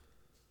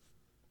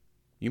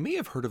You may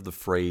have heard of the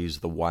phrase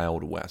the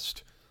Wild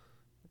West,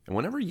 and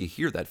whenever you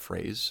hear that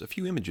phrase, a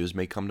few images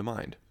may come to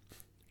mind.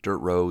 Dirt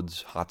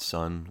roads, hot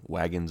sun,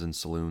 wagons and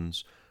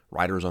saloons,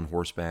 riders on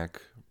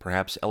horseback,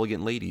 perhaps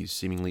elegant ladies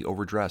seemingly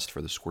overdressed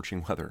for the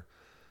scorching weather.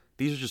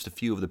 These are just a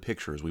few of the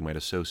pictures we might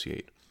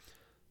associate.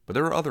 But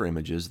there are other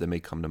images that may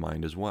come to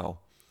mind as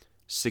well.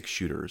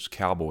 Six-shooters,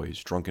 cowboys,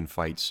 drunken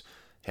fights,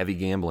 heavy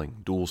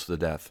gambling, duels to the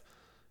death.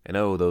 And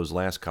oh, those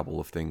last couple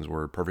of things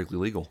were perfectly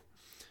legal.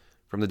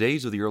 From the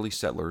days of the early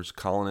settlers,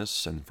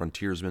 colonists and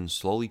frontiersmen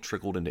slowly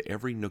trickled into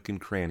every nook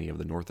and cranny of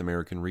the North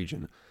American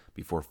region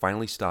before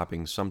finally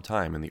stopping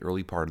sometime in the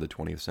early part of the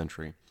 20th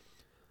century.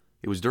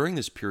 It was during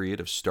this period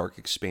of stark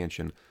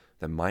expansion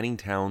that mining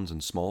towns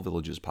and small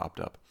villages popped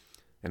up,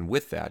 and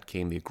with that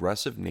came the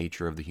aggressive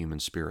nature of the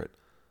human spirit.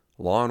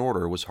 Law and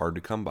order was hard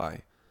to come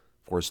by,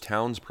 for as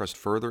towns pressed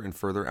further and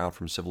further out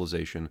from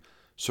civilization,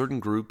 certain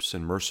groups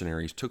and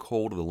mercenaries took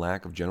hold of the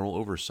lack of general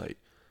oversight,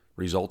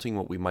 resulting in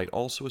what we might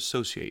also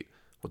associate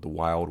with the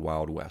Wild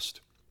Wild West.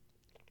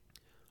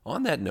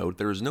 On that note,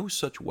 there is no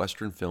such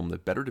Western film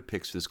that better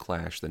depicts this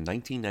clash than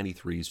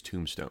 1993's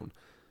Tombstone,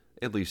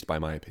 at least by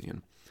my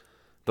opinion.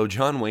 Though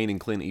John Wayne and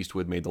Clint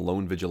Eastwood made the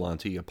lone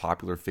vigilante a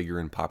popular figure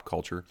in pop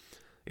culture,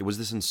 it was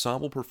this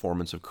ensemble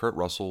performance of Kurt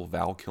Russell,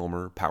 Val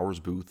Kilmer, Powers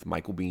Booth,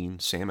 Michael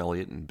Biehn, Sam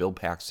Elliott, and Bill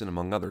Paxton,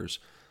 among others,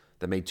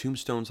 that made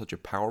Tombstone such a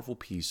powerful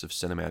piece of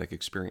cinematic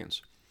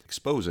experience,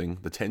 exposing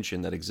the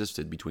tension that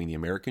existed between the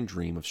American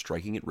dream of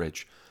striking it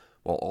rich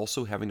while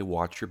also having to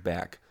watch your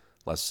back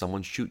lest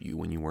someone shoot you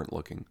when you weren't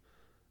looking.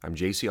 I'm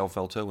J.C.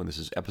 Alfelto, and this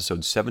is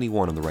episode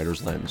 71 of The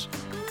Writer's Lens,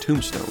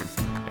 Tombstone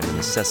and the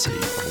Necessity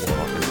of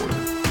Law and Order.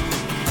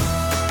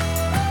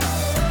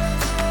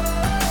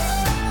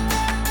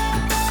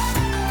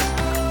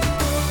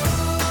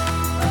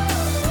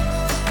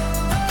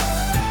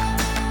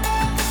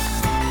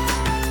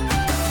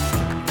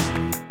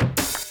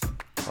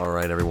 All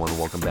right, everyone,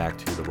 welcome back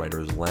to The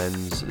Writer's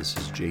Lens. This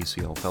is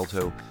J.C.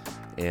 Alfelto,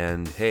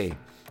 and hey,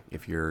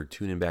 if you're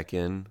tuning back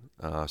in,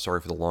 sorry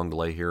for the long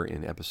delay here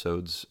in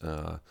episodes,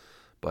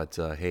 but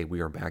hey, we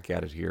are back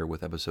at it here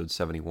with episode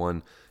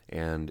 71,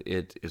 and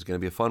it is going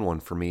to be a fun one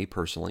for me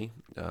personally,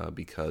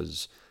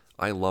 because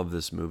I love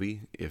this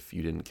movie, if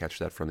you didn't catch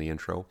that from the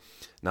intro.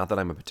 Not that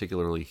I'm a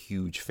particularly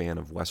huge fan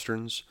of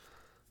Westerns,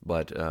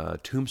 but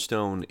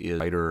Tombstone is a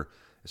writer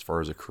as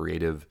far as a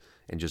creative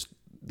and just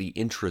the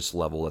interest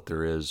level that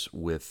there is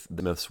with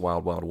the myths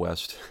Wild Wild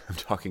West. I'm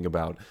talking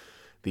about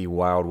the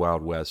Wild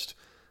Wild West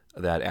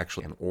that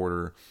actually an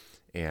order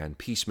and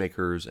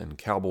peacemakers and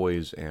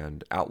cowboys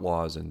and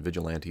outlaws and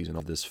vigilantes in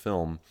all this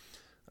film.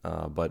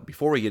 But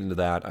before we get into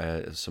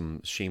that,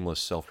 some shameless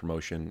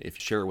self-promotion. If you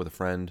share it with a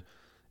friend,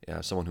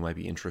 someone who might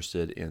be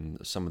interested in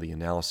some of the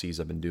analyses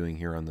I've been doing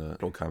here on the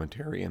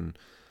commentary and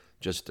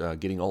just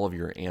getting all of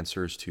your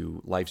answers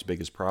to life's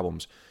biggest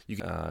problems, you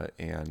can,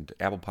 and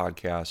Apple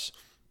Podcasts,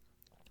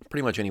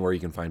 pretty much anywhere you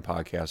can find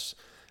podcasts.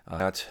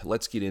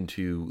 Let's get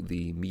into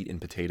the meat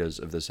and potatoes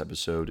of this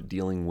episode,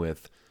 dealing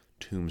with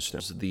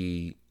Tombstone.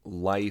 The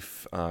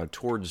life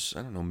towards,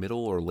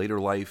 middle or later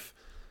life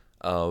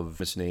of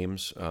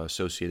misnames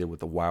associated with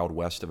the Wild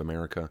West of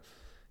America.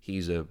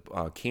 He's a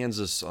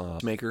Kansas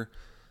peacemaker.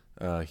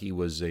 He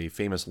was a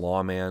famous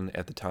lawman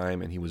at the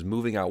time, and he was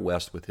moving out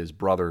west with his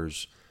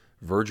brothers,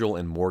 Virgil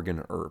and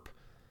Morgan Earp,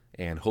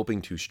 and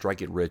hoping to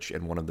strike it rich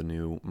in one of the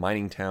new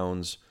mining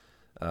towns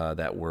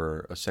that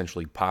were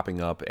essentially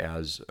popping up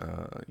as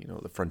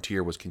the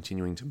frontier was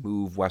continuing to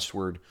move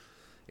westward,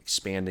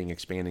 expanding.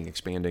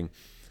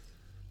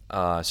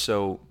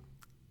 So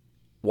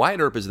Wyatt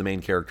Earp is the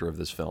main character of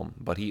this film,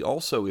 but he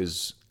also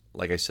is,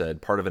 like I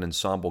said, part of an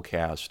ensemble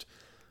cast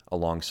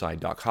alongside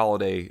Doc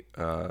Holliday,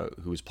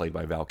 who is played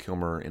by Val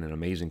Kilmer in an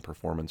amazing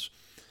performance,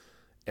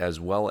 as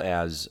well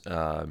as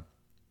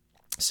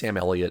Sam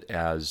Elliott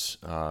as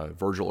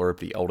Virgil Earp,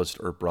 the eldest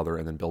Earp brother,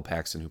 and then Bill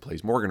Paxton, who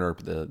plays Morgan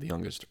Earp, the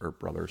youngest Earp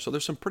brother. So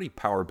there's some pretty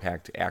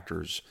power-packed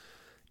actors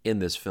in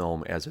this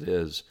film as it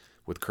is,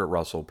 with Kurt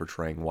Russell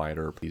portraying Wyatt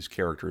Earp, these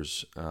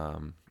characters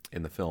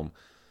in the film.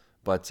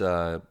 But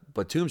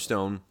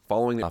Tombstone,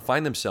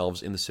 find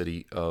themselves in the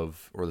city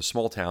or the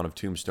small town of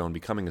Tombstone,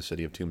 becoming the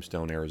city of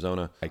Tombstone,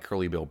 Arizona, by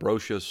Curly Bill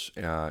Brocious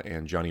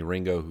and Johnny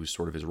Ringo, who's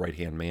sort of his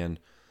right-hand man,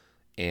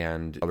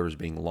 and others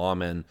being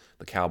lawmen,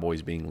 the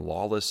cowboys being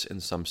lawless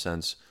in some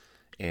sense,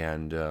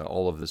 and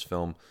all of this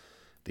film,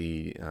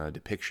 the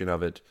depiction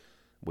of it,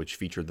 which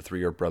featured the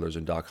three Earp brothers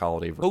and Doc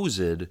Holliday,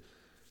 supposed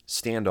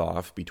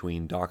standoff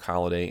between Doc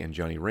Holliday and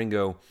Johnny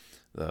Ringo,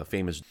 the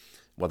famous,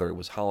 whether it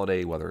was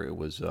Holliday, whether it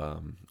was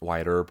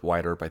Wyatt Earp.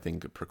 Wyatt Earp, I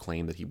think,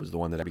 proclaimed that he was the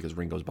one that, because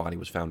Ringo's body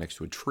was found next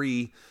to a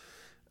tree.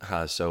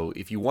 So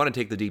if you want to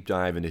take the deep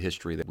dive into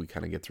history, that we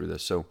kind of get through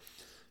this. So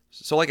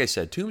like I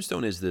said,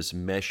 Tombstone is this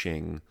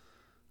meshing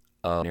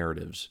of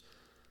narratives.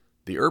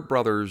 The Earp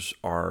brothers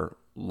are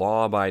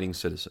law-abiding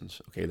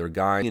citizens. Okay, they're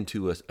guiding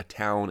into a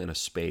town and a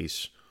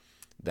space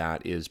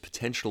that is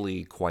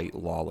potentially quite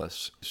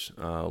lawless,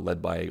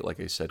 led by, like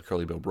I said,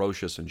 Curly Bill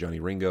Brocious and Johnny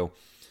Ringo,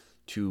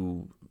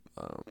 to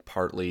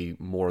partly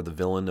more the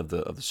villain of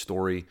the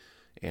story,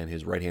 and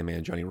his right-hand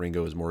man, Johnny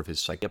Ringo, is more of his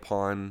psyche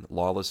upon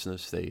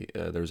lawlessness.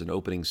 There's an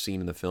opening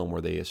scene in the film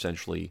where they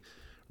essentially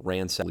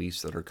ransack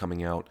police that are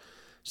coming out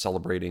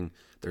celebrating.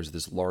 There's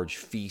this large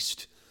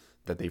feast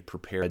that they've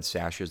prepared,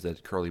 sashes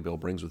that Curly Bill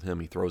brings with him.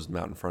 He throws them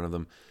out in front of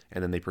them,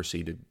 and then they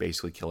proceed to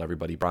basically kill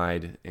everybody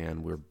bride,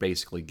 and we're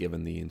basically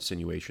given the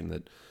insinuation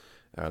that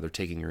they're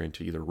taking her in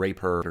to either rape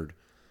her.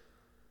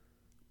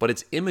 But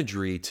its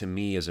imagery, to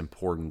me, is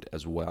important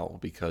as well,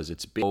 because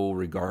it's big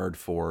regard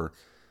for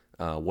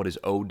what is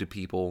owed to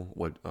people,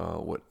 what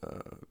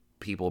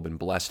people have been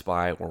blessed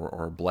by or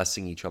are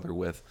blessing each other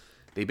with.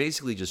 They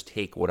basically just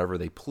take whatever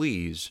they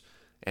please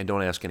and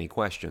don't ask any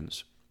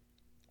questions.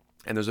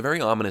 And there's a very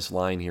ominous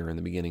line here in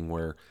the beginning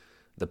where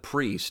the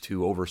priest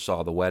who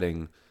oversaw the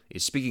wedding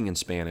is speaking in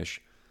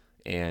Spanish,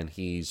 and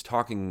he's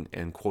talking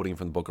and quoting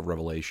from the book of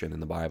Revelation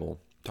in the Bible,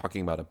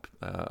 talking about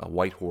a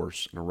white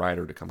horse and a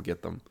rider to come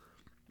get them.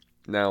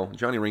 Now,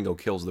 Johnny Ringo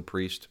kills the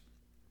priest,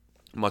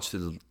 much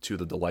to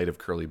the delight of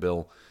Curly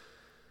Bill.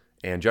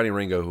 And Johnny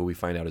Ringo, who we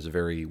find out is a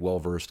very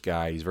well-versed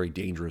guy, he's a very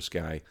dangerous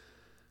guy,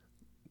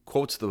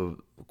 quotes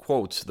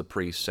the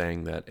priest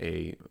saying that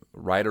a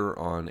rider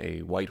on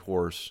a white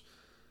horse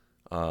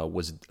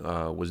was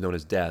known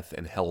as death,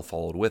 and hell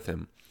followed with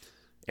him.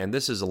 And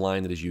this is a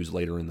line that is used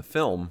later in the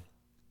film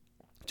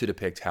to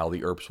depict how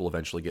the Earps will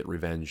eventually get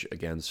revenge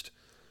against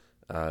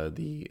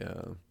the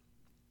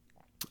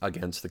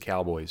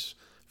cowboys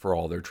for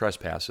all their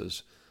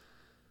trespasses.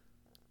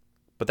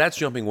 But that's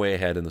jumping way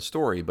ahead in the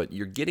story. But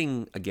you're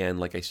getting, again,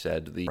 like I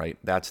said,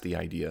 that's the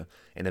idea.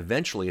 And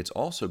eventually it's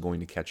also going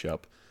to catch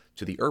up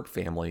to the Earp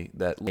family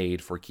that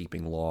laid for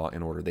keeping law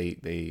and order.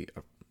 They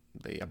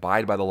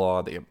abide by the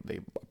law. They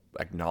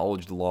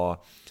acknowledge the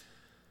law,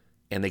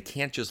 and they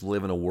can't just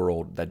live in a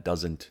world that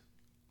doesn't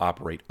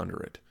operate under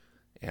it.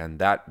 And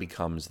that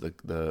becomes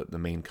the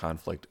main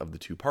conflict of the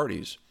two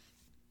parties.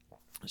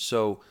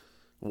 So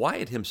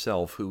Wyatt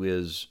himself, who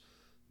is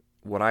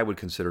what I would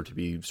consider to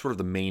be sort of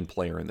the main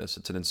player in this,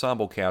 it's an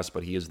ensemble cast,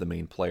 but he is the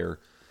main player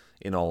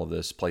in all of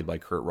this, played by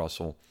Kurt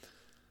Russell.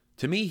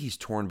 To me, he's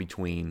torn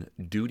between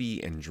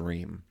duty and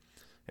dream.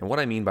 And what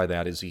I mean by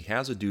that is he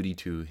has a duty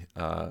to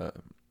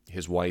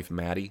his wife,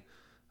 Maddie,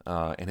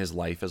 and his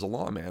life as a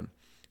lawman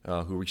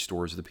who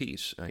restores the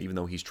peace, even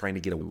though he's trying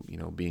to get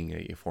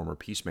being a former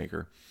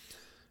peacemaker.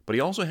 But he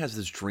also has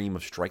this dream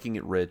of striking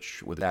it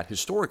rich with that.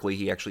 Historically,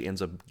 he actually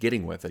ends up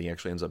getting with it. He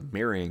actually ends up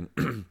marrying.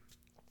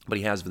 But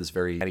he has this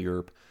very Wyatt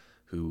Earp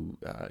who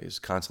is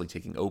constantly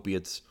taking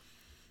opiates.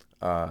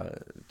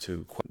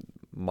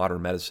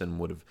 Modern medicine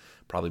would have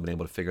probably been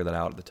able to figure that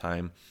out at the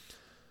time.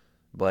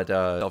 But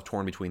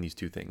self-torn between these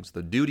two things.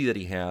 The duty that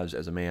he has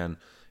as a man,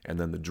 and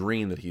then the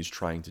dream that he's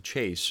trying to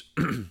chase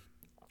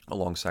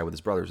alongside with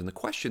his brothers. And the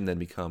question then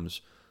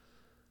becomes,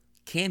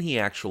 can he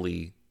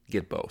actually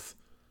get both?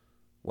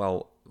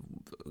 Well,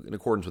 in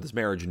accordance with his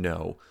marriage,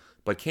 no.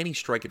 But can he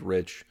strike it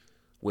rich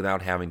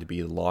without having to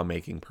be the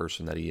lawmaking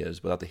person that he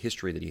is, without the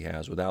history that he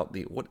has, without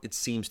what it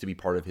seems to be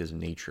part of his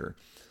nature?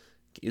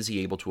 Is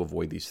he able to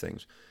avoid these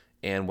things?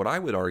 And what I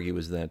would argue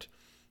is that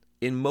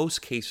in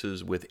most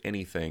cases with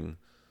anything,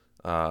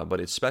 but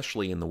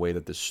especially in the way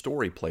that this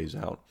story plays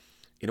out,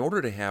 in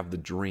order to have the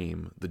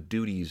dream, the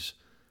duties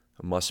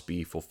must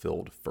be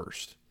fulfilled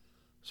first.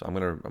 So I'm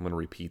gonna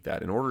repeat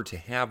that. In order to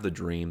have the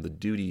dream, the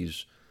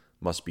duties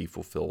must be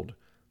fulfilled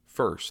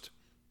first.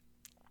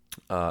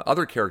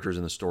 Other characters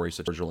in the story,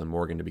 such as Virgil and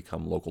Morgan, to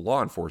become local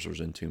law enforcers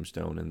in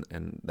Tombstone,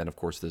 and then of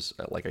course this,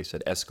 like I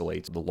said,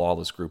 escalates the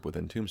lawless group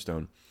within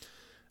Tombstone.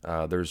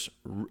 There's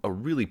a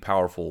really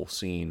powerful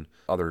scene.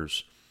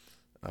 Others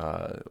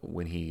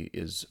when he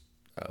is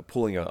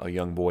pulling a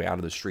young boy out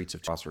of the streets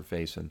of across her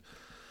face, and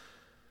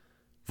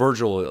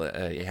Virgil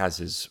has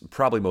his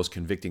probably most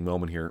convicting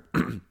moment here,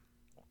 and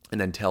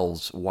then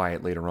tells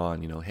Wyatt later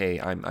on,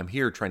 hey, I'm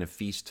here trying to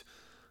feast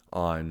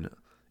on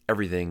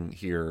everything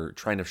here,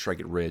 trying to strike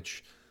it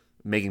rich,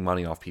 making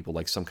money off people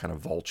like some kind of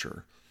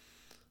vulture,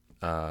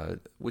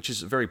 which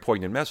is a very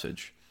poignant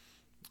message.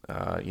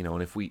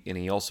 And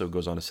he also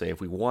goes on to say, if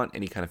we want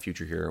any kind of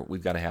future here,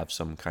 we've got to have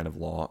some kind of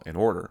law and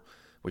order,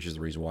 which is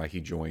the reason why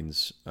he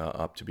joins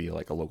up to be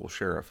like a local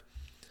sheriff.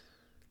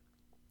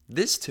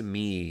 This to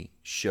me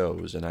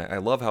shows, and I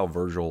love how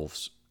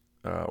Virgil's,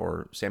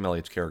 or Sam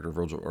Elliott's character,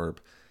 Virgil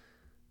Earp,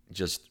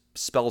 just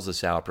spells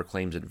this out,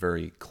 proclaims it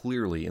very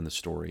clearly in the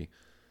story.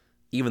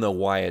 Even though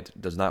Wyatt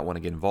does not want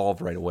to get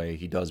involved right away,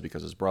 he does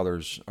because his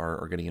brothers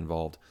are getting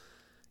involved.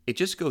 It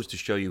just goes to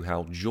show you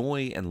how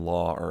joy and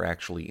law are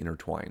actually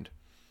intertwined.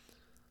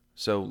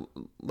 So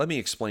let me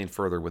explain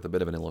further with a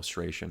bit of an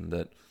illustration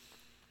that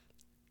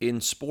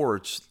in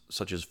sports,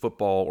 such as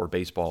football or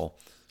baseball,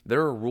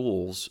 there are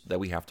rules that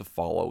we have to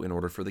follow in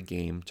order for the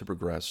game to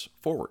progress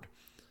forward.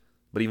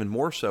 But even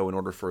more so, in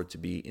order for it to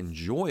be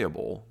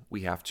enjoyable,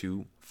 we have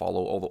to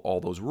follow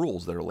all those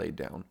rules that are laid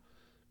down.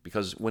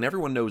 Because when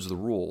everyone knows the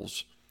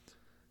rules,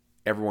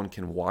 everyone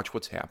can watch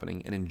what's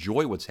happening and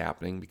enjoy what's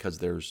happening because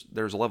there's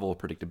a level of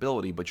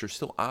predictability, but you're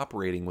still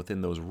operating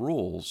within those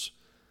rules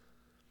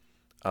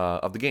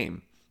of the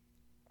game.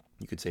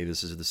 You could say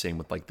this is the same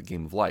with like the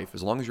game of life.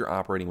 As long as you're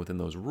operating within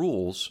those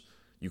rules,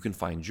 you can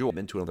find joy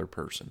into another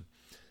person.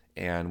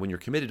 And when you're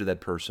committed to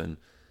that person,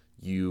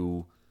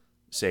 you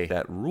say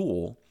that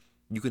rule,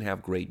 you can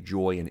have great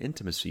joy and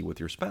intimacy with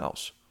your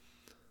spouse.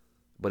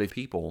 But if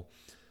people,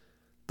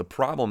 the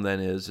problem then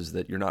is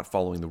that you're not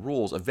following the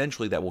rules,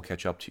 eventually that will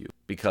catch up to you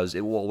because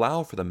it will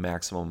allow for the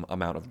maximum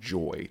amount of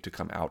joy to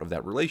come out of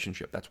that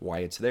relationship. That's why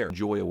it's there.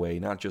 Joy away,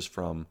 not just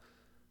from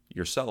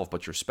yourself,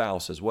 but your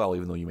spouse as well,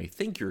 even though you may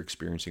think you're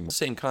experiencing the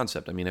same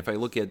concept. I mean, if I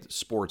look at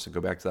sports and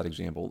go back to that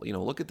example,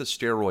 look at the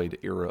steroid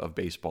era of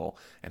baseball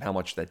and how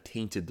much that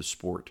tainted the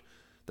sport.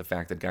 The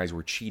fact that guys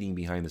were cheating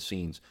behind the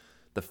scenes.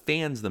 The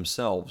fans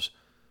themselves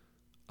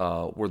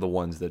were the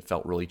ones that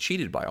felt really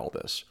cheated by all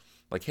this.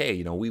 Like,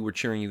 hey, we were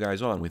cheering you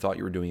guys on. We thought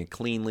you were doing it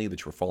cleanly,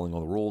 that you were following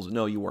all the rules.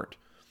 No, you weren't.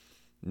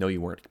 No,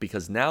 you weren't.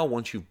 Because now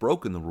once you've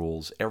broken the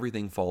rules,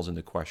 everything falls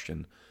into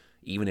question,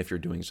 even if you're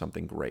doing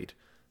something great.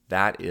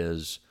 That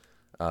is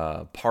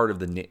part of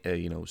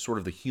the, sort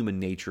of the human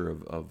nature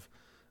of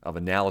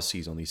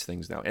analyses on these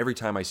things now. Every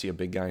time I see a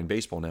big guy in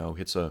baseball now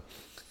hits a,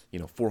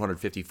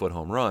 450-foot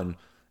home run,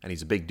 and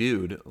he's a big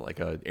dude, like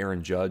a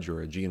Aaron Judge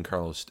or a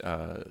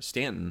Giancarlo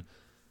Stanton,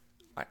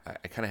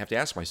 I kind of have to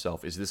ask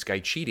myself, is this guy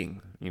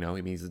cheating?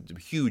 He's a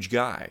huge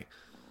guy.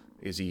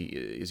 Is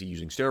he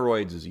using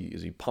steroids? Is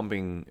he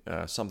pumping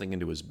something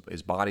into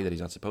his body that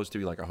he's not supposed to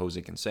be, like a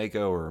Jose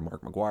Canseco or a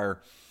Mark McGwire?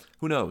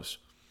 Who knows?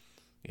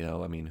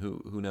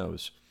 Who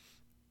knows?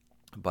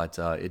 But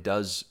it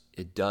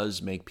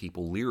does make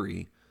people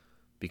leery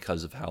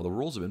because of how the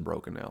rules have been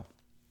broken now.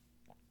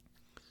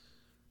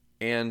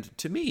 And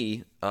to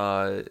me,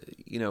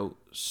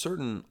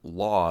 certain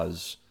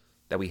laws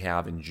that we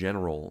have in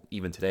general,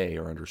 even today,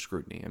 are under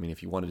scrutiny. I mean,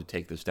 if you wanted to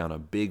take this down a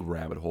big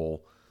rabbit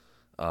hole,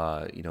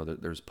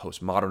 there's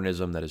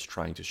postmodernism that is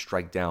trying to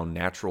strike down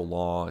natural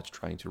law. It's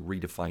trying to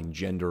redefine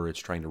gender. It's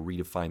trying to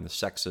redefine the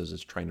sexes.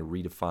 It's trying to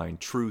redefine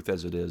truth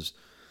as it is.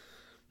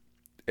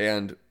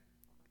 And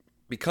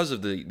because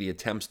of the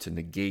attempts to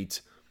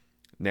negate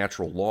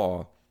natural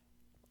law,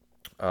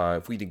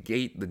 if we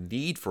negate the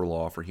need for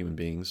law for human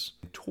beings,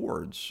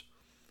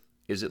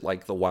 is it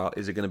going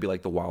to be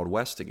like the Wild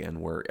West again,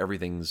 where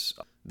everything's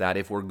that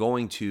if we're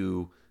going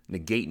to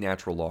negate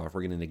natural law, if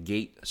we're going to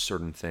negate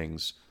certain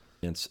things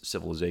against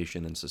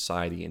civilization and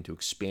society and to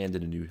expand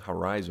into new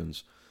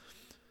horizons,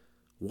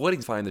 what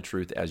you find the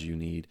truth as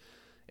need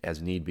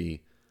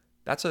be,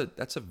 that's a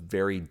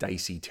very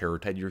dicey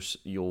territory.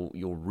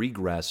 You'll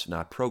regress,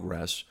 not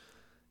progress,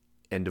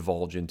 and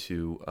divulge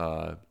into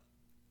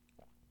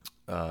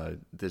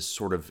this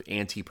sort of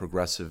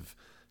anti-progressive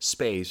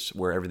space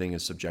where everything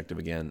is subjective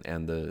again,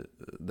 and the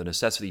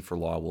necessity for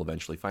law will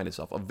eventually find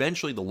itself.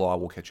 Eventually, the law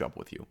will catch up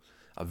with you.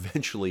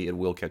 Eventually, it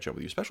will catch up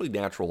with you. Especially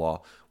natural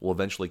law will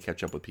eventually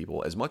catch up with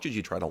people. As much as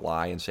you try to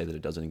lie and say that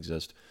it doesn't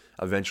exist,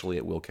 eventually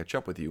it will catch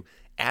up with you,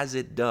 as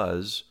it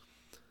does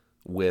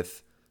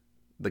with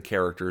the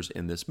characters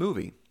in this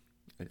movie.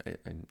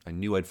 I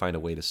knew I'd find a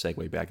way to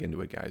segue back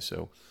into it, guys.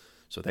 So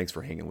thanks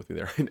for hanging with me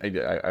there.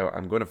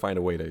 I'm going to find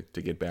a way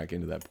to get back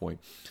into that point.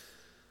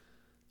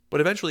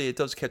 But eventually it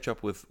does catch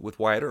up with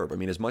Wyatt Earp. I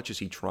mean, as much as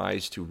he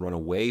tries to run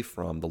away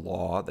from the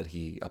law that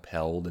he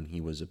upheld and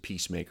he was a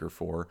peacemaker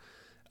for,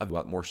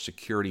 about more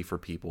security for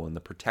people and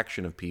the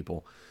protection of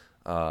people,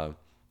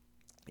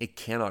 it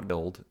cannot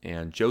build.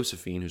 And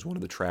Josephine, who's one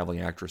of the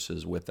traveling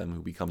actresses with them,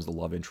 who becomes the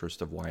love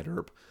interest of Wyatt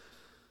Earp,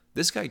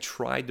 this guy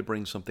tried to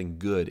bring something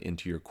good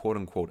into your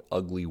quote-unquote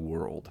ugly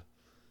world.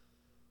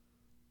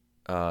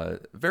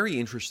 Very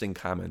interesting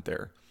comment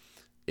there.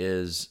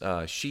 Is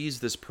she's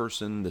this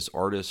person, this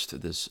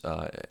artist, this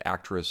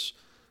actress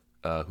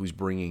who's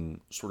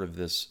bringing sort of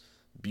this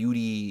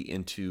beauty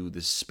into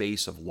this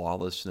space of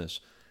lawlessness.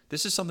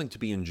 This is something to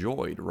be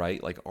enjoyed,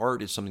 right? Like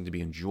art is something to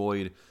be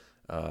enjoyed,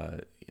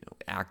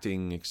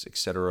 acting,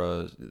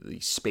 etc., the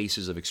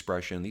spaces of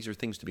expression. These are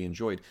things to be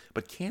enjoyed.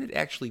 But can it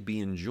actually be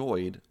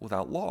enjoyed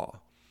without law,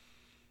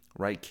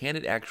 right? Can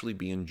it actually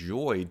be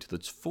enjoyed to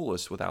its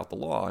fullest without the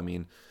law? I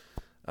mean,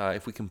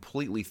 if we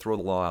completely throw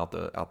the law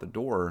out the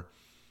door,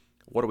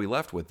 what are we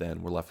left with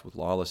then? We're left with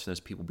lawlessness,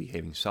 people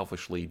behaving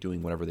selfishly,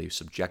 doing whatever they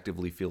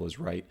subjectively feel is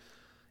right.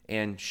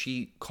 And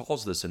she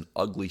calls this an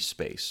ugly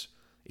space.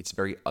 It's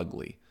very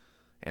ugly.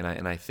 And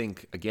I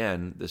think,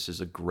 again, this is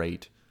a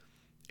great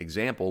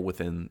example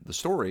within the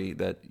story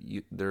that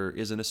there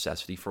is a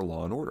necessity for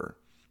law and order.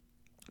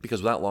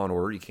 Because without law and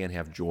order, you can't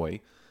have joy.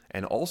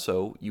 And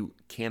also, you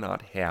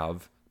cannot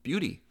have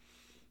beauty.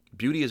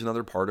 Beauty is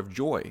another part of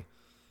joy.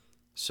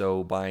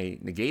 So by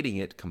negating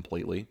it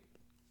completely,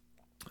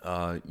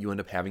 you end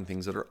up having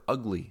things that are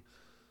ugly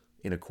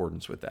in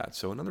accordance with that.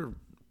 So another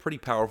pretty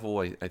powerful,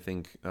 I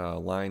think,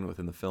 line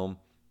within the film,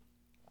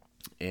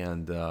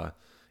 and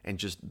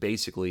just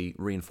basically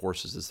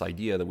reinforces this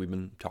idea that we've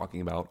been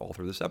talking about all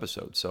through this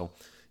episode. So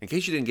in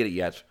case you didn't get it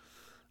yet,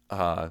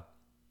 the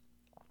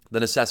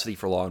necessity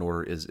for law and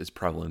order is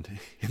prevalent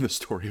in the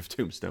story of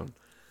Tombstone.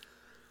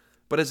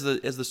 But as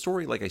the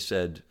story, like I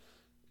said,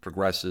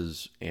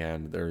 progresses,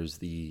 and there's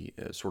the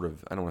sort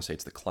of, I don't want to say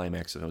it's the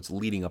climax, it's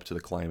leading up to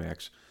the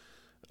climax.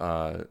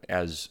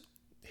 As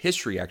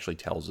history actually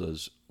tells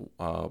us,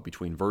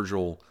 between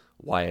Virgil,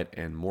 Wyatt,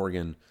 and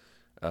Morgan,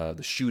 the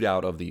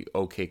shootout of the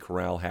OK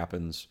Corral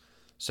happens.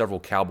 Several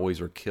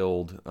cowboys are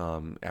killed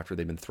after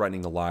they've been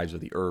threatening the lives of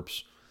the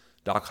Earps.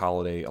 Doc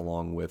Holliday,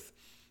 along with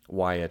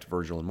Wyatt,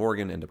 Virgil, and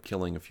Morgan, end up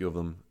killing a few of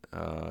them,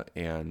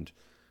 and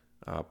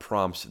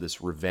prompts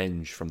this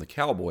revenge from the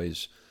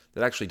cowboys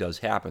that actually does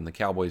happen. The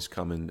cowboys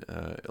come in,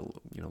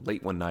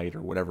 late one night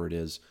or whatever it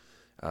is.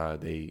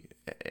 They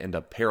end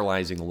up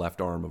paralyzing the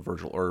left arm of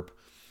Virgil Earp.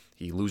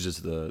 He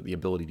loses the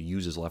ability to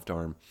use his left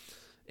arm,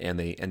 and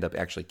they end up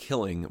actually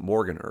killing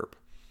Morgan Earp.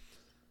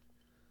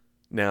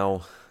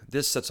 Now,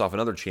 this sets off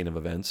another chain of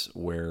events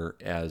where,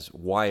 as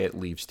Wyatt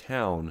leaves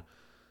town,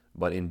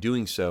 but in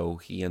doing so,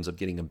 he ends up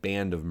getting a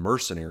band of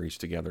mercenaries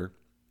together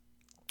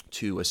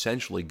to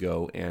essentially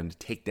go and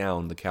take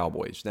down the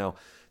cowboys. Now,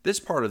 this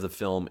part of the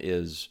film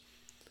is,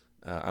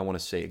 I want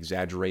to say,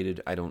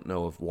 exaggerated. I don't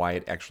know if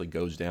Wyatt actually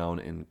goes down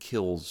and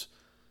kills,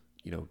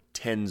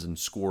 tens and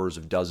scores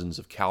of dozens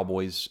of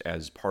cowboys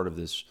as part of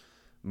this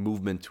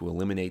movement to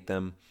eliminate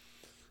them.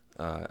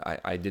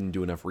 I didn't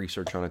do enough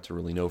research on it to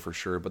really know for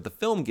sure, but the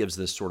film gives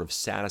this sort of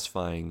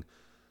satisfying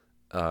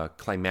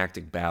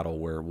climactic battle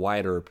where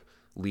Wyatt Earp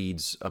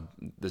leads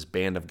this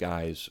band of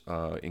guys,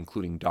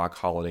 including Doc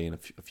Holliday and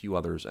a few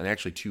others, and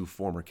actually two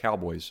former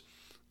cowboys,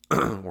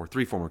 or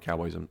three former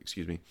cowboys,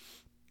 excuse me,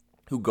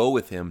 who go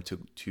with him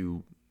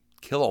to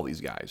kill all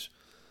these guys,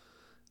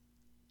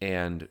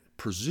 and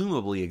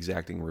presumably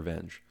exacting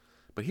revenge.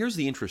 But here's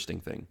the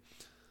interesting thing.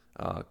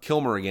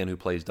 Kilmer, again, who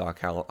plays Doc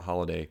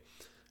Holliday,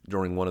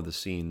 during one of the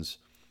scenes,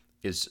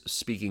 is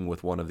speaking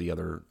with one of the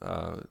other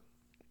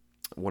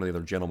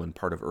gentlemen,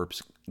 part of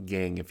Earp's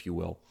gang, if you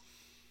will.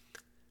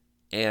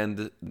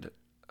 And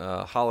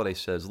Holliday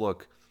says,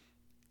 "Look,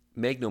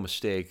 make no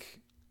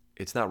mistake,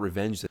 it's not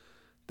revenge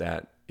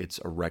that it's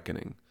a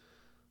reckoning."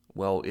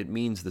 Well, it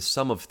means the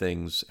sum of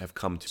things have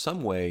come to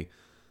some way.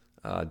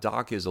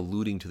 Doc is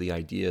alluding to the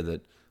idea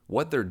that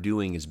what they're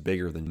doing is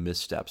bigger than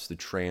missteps, the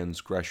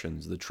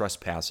transgressions, the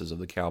trespasses of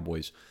the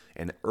cowboys,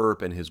 and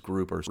Earp and his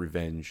group are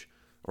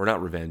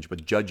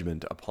but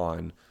judgment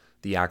upon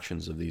the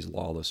actions of these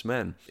lawless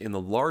men. In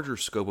the larger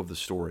scope of the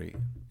story,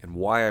 and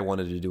why I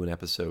wanted to do an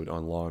episode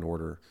on Law and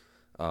Order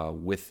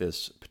with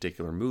this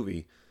particular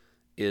movie,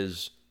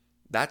 is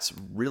that's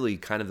really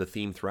kind of the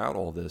theme throughout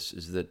all this,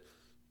 is that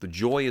the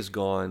joy is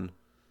gone,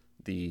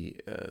 the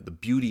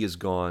beauty is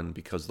gone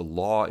because the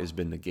law has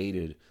been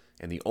negated,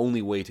 and the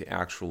only way to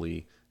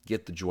actually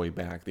get the joy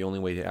back, the only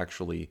way to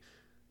actually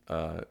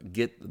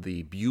get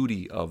the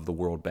beauty of the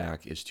world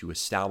back is to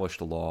establish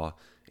the law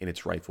in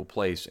its rightful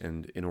place.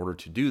 And in order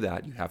to do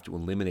that, you have to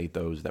eliminate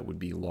those that would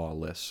be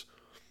lawless.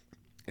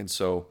 And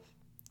so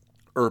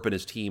Earp and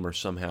his team are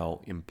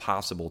somehow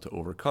impossible to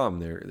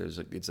overcome.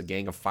 It's a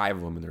gang of 5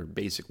 of them, and they're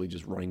basically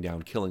just running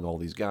down, killing all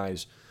these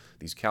guys,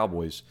 these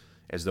cowboys,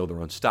 as though they're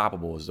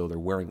unstoppable, as though they're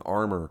wearing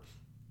armor,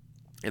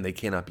 and they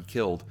cannot be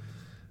killed.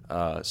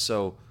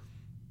 So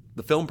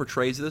the film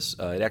portrays this.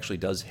 It actually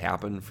does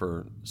happen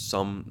for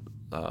some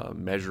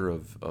measure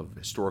of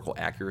historical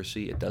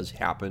accuracy. It does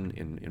happen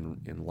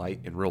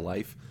in real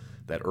life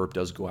that Earp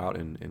does go out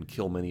and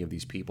kill many of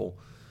these people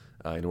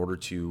in order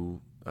to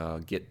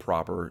get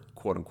proper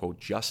quote-unquote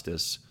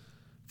justice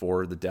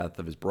for the death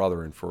of his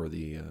brother and for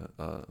the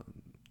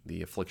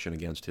affliction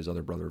against his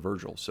other brother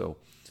Virgil.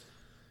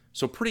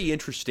 So pretty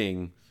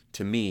interesting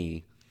to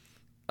me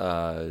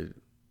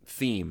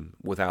theme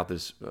throughout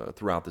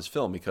this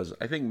film, because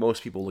I think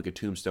most people look at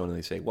Tombstone and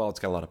they say, well, it's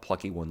got a lot of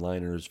plucky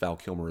one-liners. Val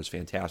Kilmer is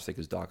fantastic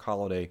as Doc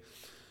Holliday.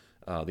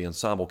 The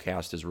ensemble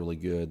cast is really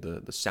good.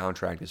 The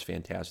soundtrack is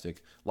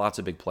fantastic. Lots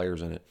of big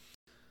players in it.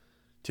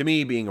 To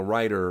me, being a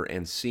writer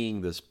and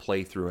seeing this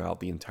play throughout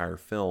the entire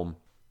film,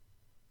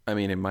 I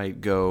mean, it might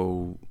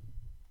go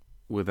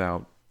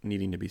without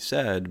needing to be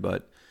said,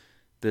 but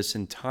this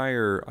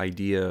entire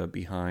idea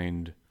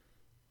behind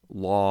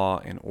law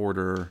and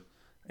order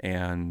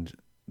and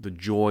the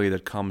joy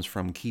that comes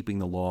from keeping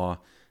the law,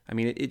 I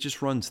mean, it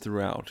just runs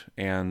throughout.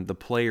 And the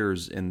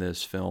players in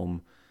this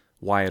film,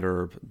 Wyatt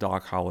Earp,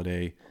 Doc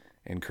Holliday,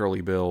 and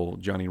Curly Bill,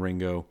 Johnny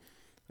Ringo,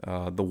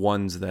 the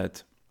ones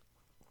that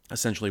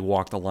essentially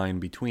walk the line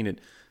between it.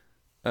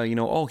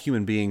 All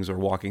human beings are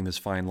walking this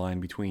fine line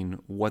between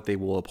what they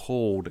will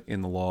uphold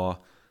in the law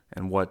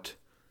and what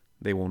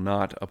they will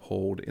not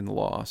uphold in the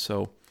law.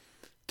 So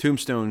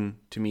Tombstone,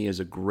 to me, is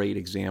a great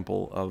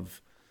example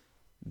of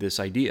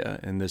this idea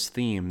and this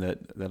theme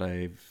that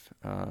I've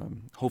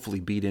hopefully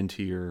beat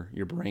into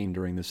your brain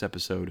during this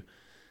episode,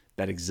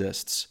 that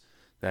exists.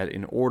 That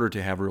in order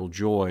to have real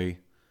joy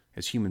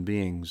as human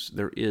beings,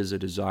 there is a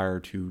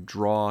desire to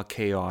draw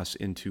chaos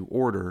into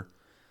order,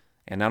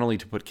 and not only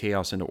to put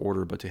chaos into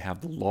order, but to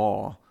have the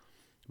law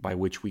by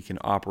which we can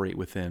operate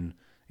within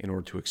in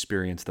order to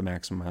experience the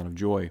maximum amount of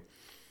joy.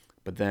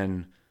 But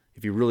then,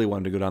 if you really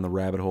wanted to go down the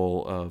rabbit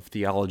hole of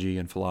theology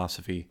and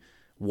philosophy,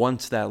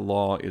 once that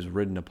law is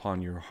written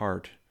upon your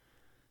heart,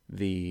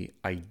 the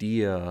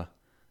idea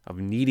of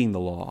needing the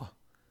law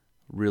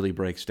really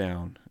breaks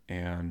down.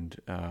 and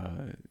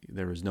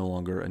there is no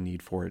longer a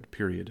need for it,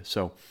 period.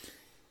 So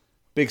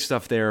big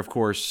stuff there, of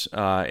course,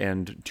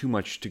 and too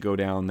much to go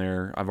down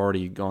there. I've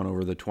already gone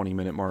over the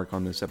 20-minute mark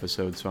on this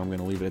episode, so I'm going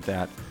to leave it at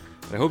that.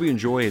 But I hope you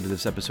enjoyed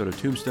this episode of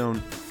Tombstone.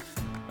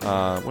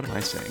 What am I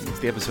saying? It's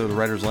the episode of The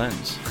Writer's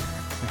Lens.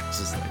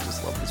 I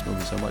just love this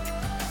movie so much.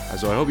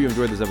 So I hope you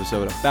enjoyed this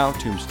episode about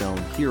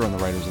Tombstone here on The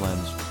Writer's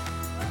Lens.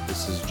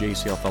 This is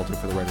JCL Felter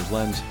for The Writer's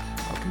Lens.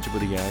 I'll catch up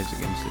with you guys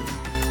again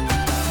soon.